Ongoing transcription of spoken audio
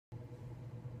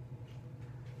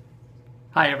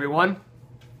Hi everyone,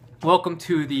 welcome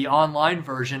to the online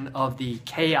version of the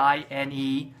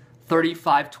KINE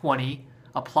 3520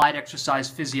 Applied Exercise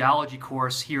Physiology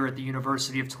course here at the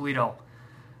University of Toledo.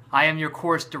 I am your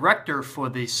course director for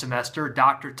the semester,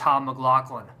 Dr. Tom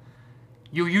McLoughlin.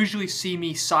 You'll usually see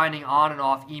me signing on and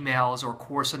off emails or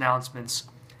course announcements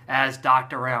as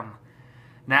Dr. M.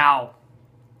 Now,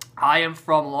 I am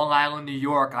from Long Island, New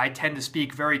York. I tend to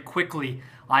speak very quickly.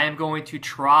 I am going to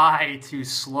try to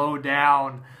slow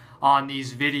down on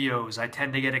these videos. I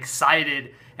tend to get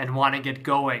excited and want to get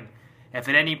going. If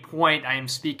at any point I am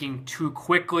speaking too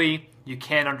quickly, you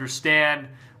can't understand,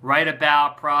 right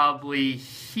about probably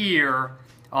here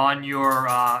on your,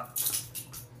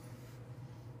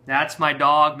 that's my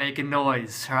dog making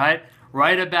noise, right?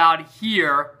 Right about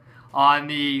here on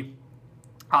the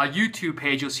YouTube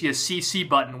page, you'll see a CC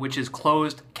button, which is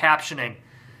closed captioning.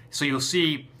 So you'll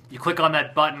see, you click on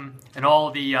that button and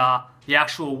all the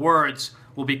actual words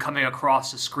will be coming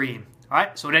across the screen. All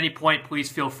right, so at any point, please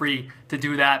feel free to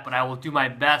do that, but I will do my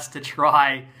best to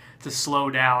try to slow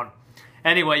down.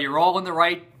 Anyway, you're all in the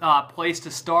right place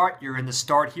to start. You're in the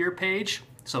Start Here page,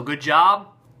 so good job.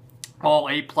 All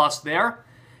A+ there.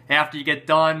 After you get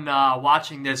done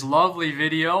watching this lovely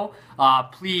video,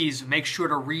 please make sure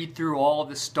to read through all of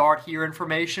the Start Here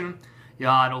information.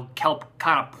 It'll help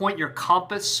kind of point your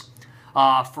compass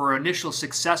for initial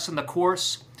success in the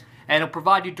course, and it'll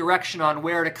provide you direction on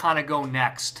where to kind of go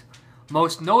next.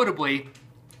 Most notably,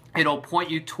 it'll point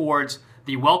you towards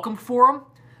the Welcome Forum,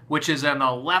 which is on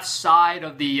the left side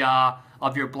of the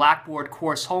of your Blackboard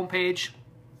course homepage.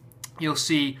 You'll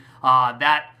see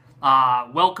that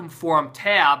Welcome Forum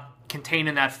tab contained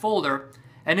in that folder,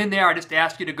 and in there I just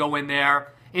ask you to go in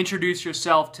there, introduce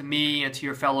yourself to me and to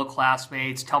your fellow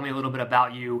classmates, tell me a little bit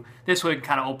about you. This would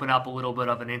kind of open up a little bit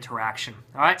of an interaction.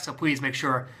 All right, so please make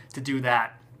sure to do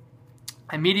that.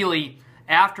 Immediately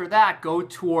after that, go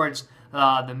towards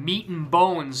the meat and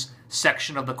bones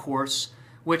section of the course,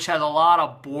 which has a lot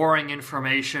of boring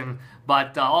information,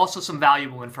 but also some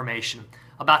valuable information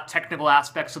about technical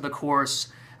aspects of the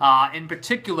course, in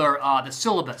particular the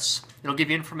syllabus. It'll give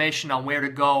you information on where to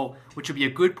go, which will be a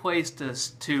good place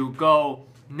to go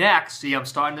next. See, I'm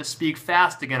starting to speak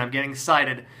fast again. I'm getting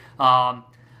excited.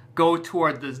 Go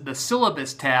toward the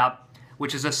syllabus tab,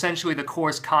 which is essentially the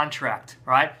course contract,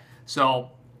 right?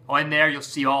 So in there, you'll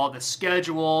see all the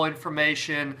schedule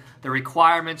information, the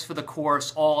requirements for the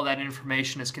course. All of that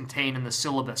information is contained in the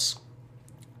syllabus.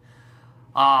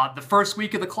 The first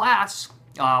week of the class,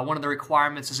 one of the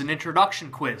requirements is an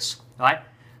introduction quiz, right?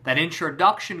 That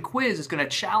introduction quiz is going to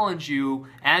challenge you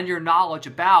and your knowledge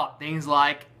about things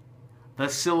like the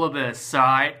syllabus, all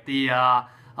right?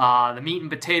 The meat and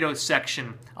potatoes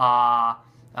section,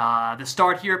 the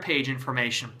Start Here page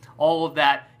information. All of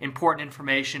that important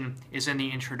information is in the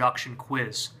introduction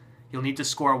quiz. You'll need to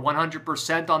score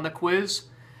 100% on the quiz,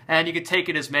 and you can take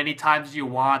it as many times as you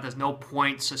want. There's no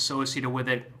points associated with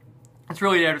it. It's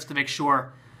really there just to make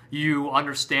sure you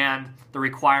understand the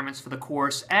requirements for the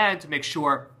course and to make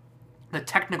sure the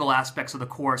technical aspects of the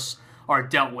course are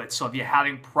dealt with. So if you're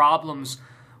having problems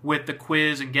with the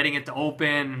quiz and getting it to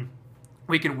open,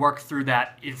 we can work through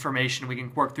that information. We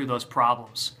can work through those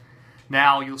problems.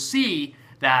 Now you'll see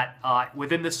that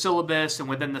within the syllabus and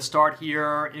within the Start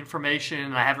Here information,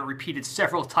 and I have it repeated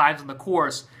several times in the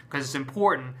course because it's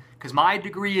important, because my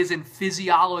degree is in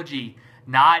physiology,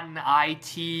 not in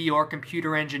IT or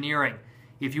computer engineering.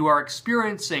 If you are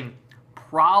experiencing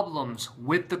problems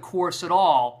with the course at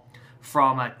all,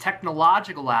 from a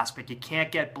technological aspect, you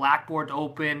can't get Blackboard to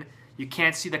open, you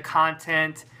can't see the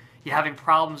content, you're having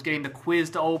problems getting the quiz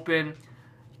to open,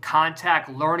 contact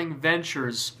Learning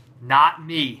Ventures, not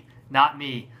me. Not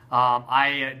me.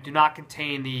 I do not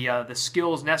contain the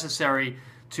skills necessary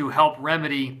to help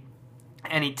remedy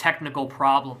any technical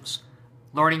problems.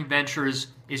 Learning Ventures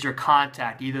is your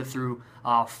contact, either through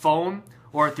phone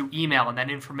or through email, and that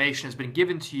information has been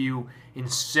given to you in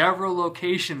several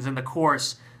locations in the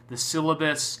course, the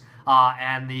syllabus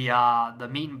and the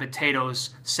meat and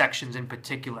potatoes sections in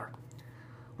particular.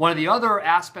 One of the other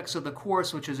aspects of the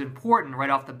course which is important right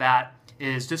off the bat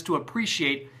is just to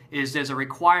appreciate is there's a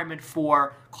requirement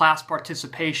for class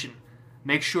participation.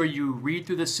 Make sure you read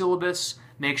through the syllabus,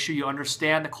 make sure you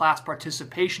understand the class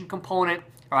participation component,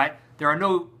 all right? There are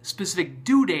no specific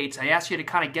due dates. I ask you to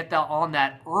kind of get on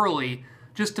that early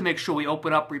just to make sure we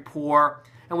open up rapport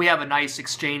and we have a nice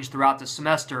exchange throughout the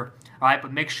semester, all right?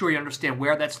 But make sure you understand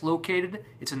where that's located.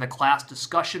 It's in the Class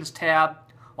Discussions tab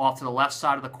off to the left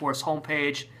side of the course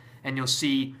homepage, and you'll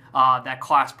see that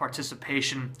class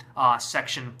participation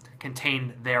section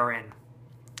contained therein.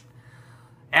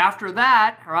 After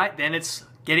that, all right, then it's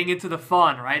getting into the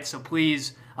fun, right? So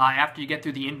please, after you get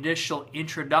through the initial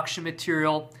introduction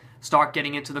material, start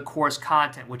getting into the course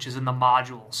content, which is in the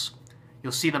modules.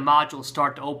 You'll see the modules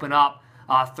start to open up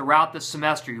throughout the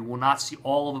semester. You will not see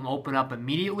all of them open up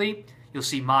immediately. You'll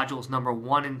see modules number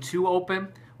 1 and 2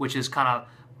 open, which is kind of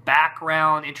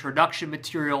background introduction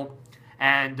material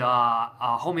and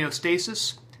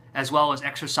homeostasis, as well as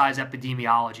exercise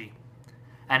epidemiology.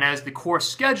 And as the course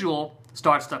schedule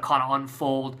starts to kind of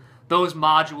unfold, those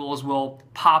modules will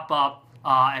pop up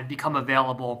and become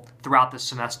available throughout the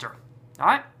semester. All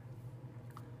right?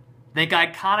 Think I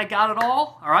kind of got it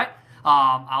all? All right?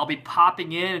 I'll be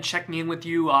popping in and checking in with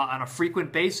you on a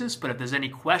frequent basis, but if there's any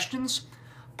questions,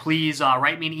 please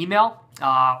write me an email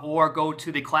or go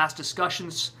to the class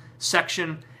discussions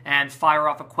section and fire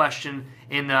off a question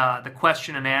in the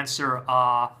question and answer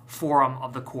forum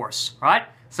of the course. All right?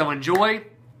 So enjoy.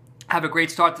 Have a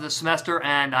great start to the semester,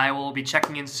 and I will be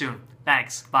checking in soon.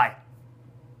 Thanks. Bye.